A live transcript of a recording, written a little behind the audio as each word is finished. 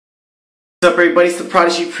What's up everybody, it's the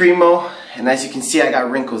Prodigy Primo, and as you can see I got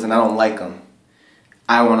wrinkles and I don't like them.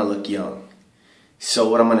 I want to look young. So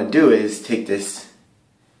what I'm going to do is take this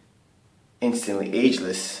Instantly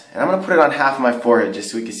Ageless and I'm going to put it on half of my forehead just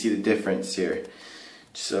so we can see the difference here.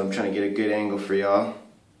 So I'm trying to get a good angle for y'all.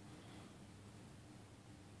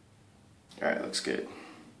 Alright, looks good.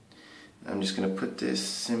 I'm just going to put this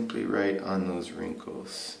simply right on those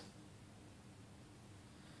wrinkles.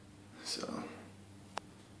 So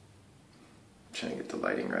trying to get the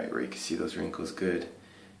lighting right where you can see those wrinkles good.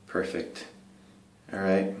 Perfect.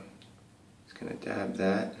 Alright, just gonna dab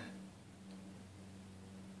that.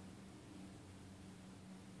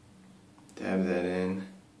 Dab that in.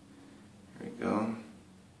 There we go.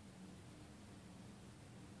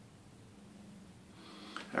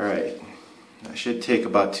 Alright, that should take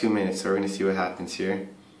about 2 minutes, so we're gonna see what happens here.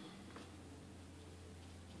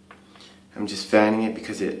 I'm just fanning it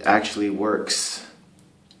because it actually works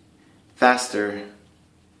faster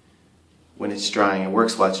when it's drying. It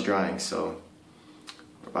works while it's drying, so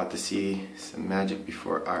we're about to see some magic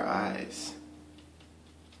before our eyes.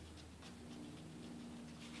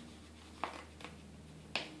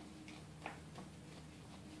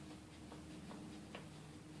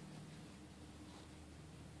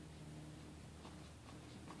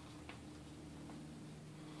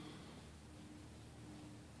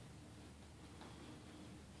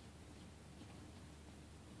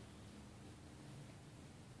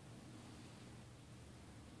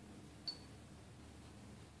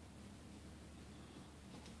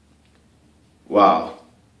 Wow.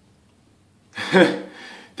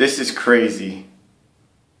 This is crazy.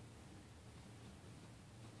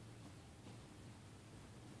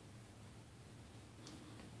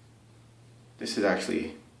 This is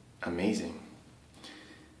actually amazing.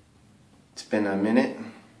 It's been a minute.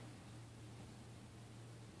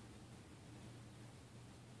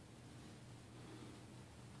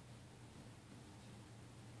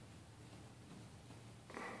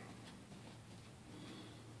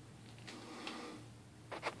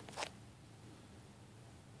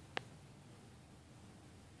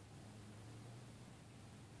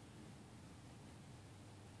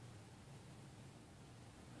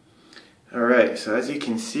 Alright, so as you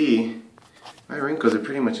can see, my wrinkles are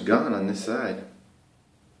pretty much gone on this side.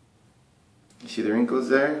 You see the wrinkles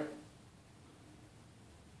there?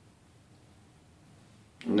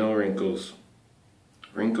 No wrinkles.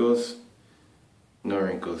 Wrinkles, no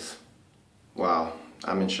wrinkles. Wow,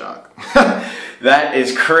 I'm in shock. That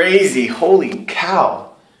is crazy. Holy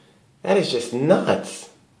cow. That is just nuts.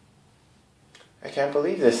 I can't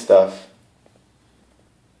believe this stuff.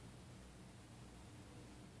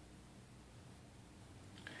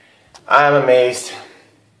 I'm amazed.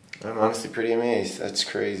 I'm honestly pretty amazed. That's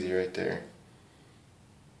crazy right there.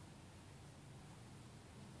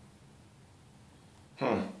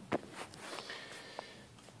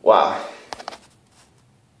 Wow.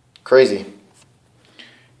 Crazy.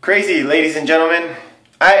 Crazy, ladies and gentlemen.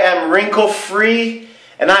 I am wrinkle free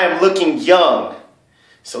and I am looking young.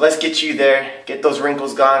 So let's get you there. Get those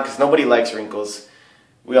wrinkles gone because nobody likes wrinkles.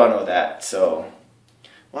 We all know that. So,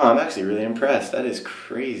 wow, I'm actually really impressed. That is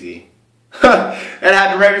crazy. That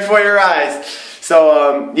happened right before your eyes.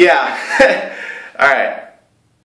 So, yeah. Alright.